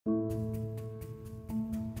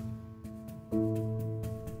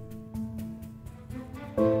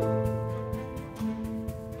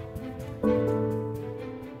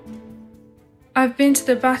I've been to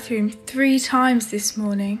the bathroom 3 times this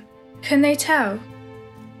morning. Can they tell?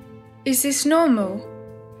 Is this normal?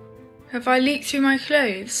 Have I leaked through my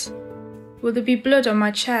clothes? Will there be blood on my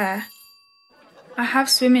chair? I have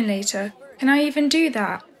swimming later. Can I even do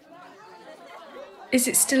that? Is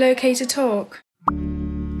it still okay to talk?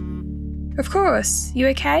 Of course. You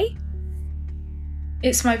okay?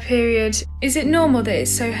 It's my period. Is it normal that it's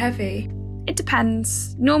so heavy? It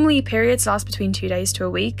depends. Normally periods last between 2 days to a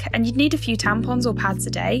week, and you'd need a few tampons or pads a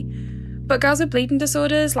day. But girls with bleeding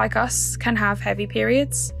disorders like us can have heavy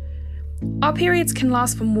periods. Our periods can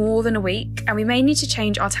last for more than a week, and we may need to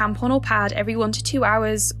change our tampon or pad every 1 to 2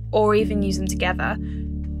 hours, or even use them together.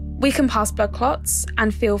 We can pass blood clots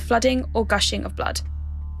and feel flooding or gushing of blood.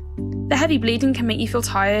 The heavy bleeding can make you feel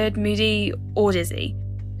tired, moody, or dizzy.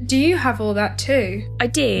 Do you have all that too? I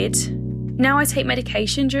did. Now I take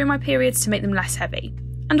medication during my periods to make them less heavy,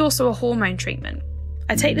 and also a hormone treatment.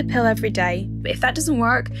 I take the pill every day, but if that doesn't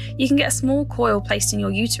work, you can get a small coil placed in your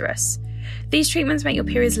uterus. These treatments make your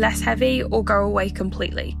periods less heavy or go away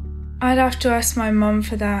completely. I'd have to ask my mum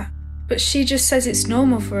for that, but she just says it's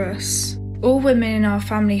normal for us. All women in our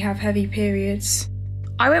family have heavy periods.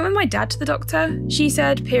 I went with my dad to the doctor. She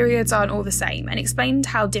said periods aren't all the same and explained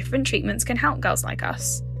how different treatments can help girls like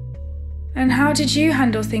us. And how did you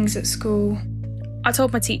handle things at school? I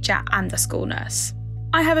told my teacher and the school nurse.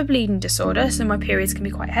 I have a bleeding disorder, so my periods can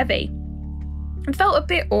be quite heavy. It felt a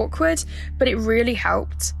bit awkward, but it really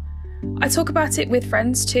helped. I talk about it with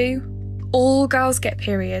friends too. All girls get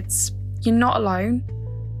periods. You're not alone.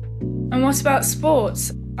 And what about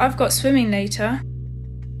sports? I've got swimming later.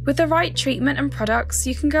 With the right treatment and products,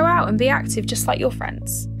 you can go out and be active just like your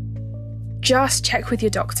friends. Just check with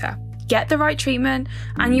your doctor. Get the right treatment,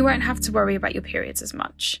 and you won't have to worry about your periods as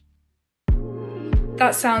much.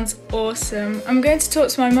 That sounds awesome. I'm going to talk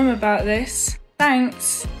to my mum about this.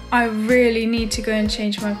 Thanks. I really need to go and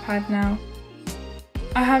change my pad now.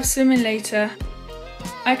 I have swimming later.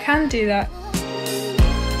 I can do that.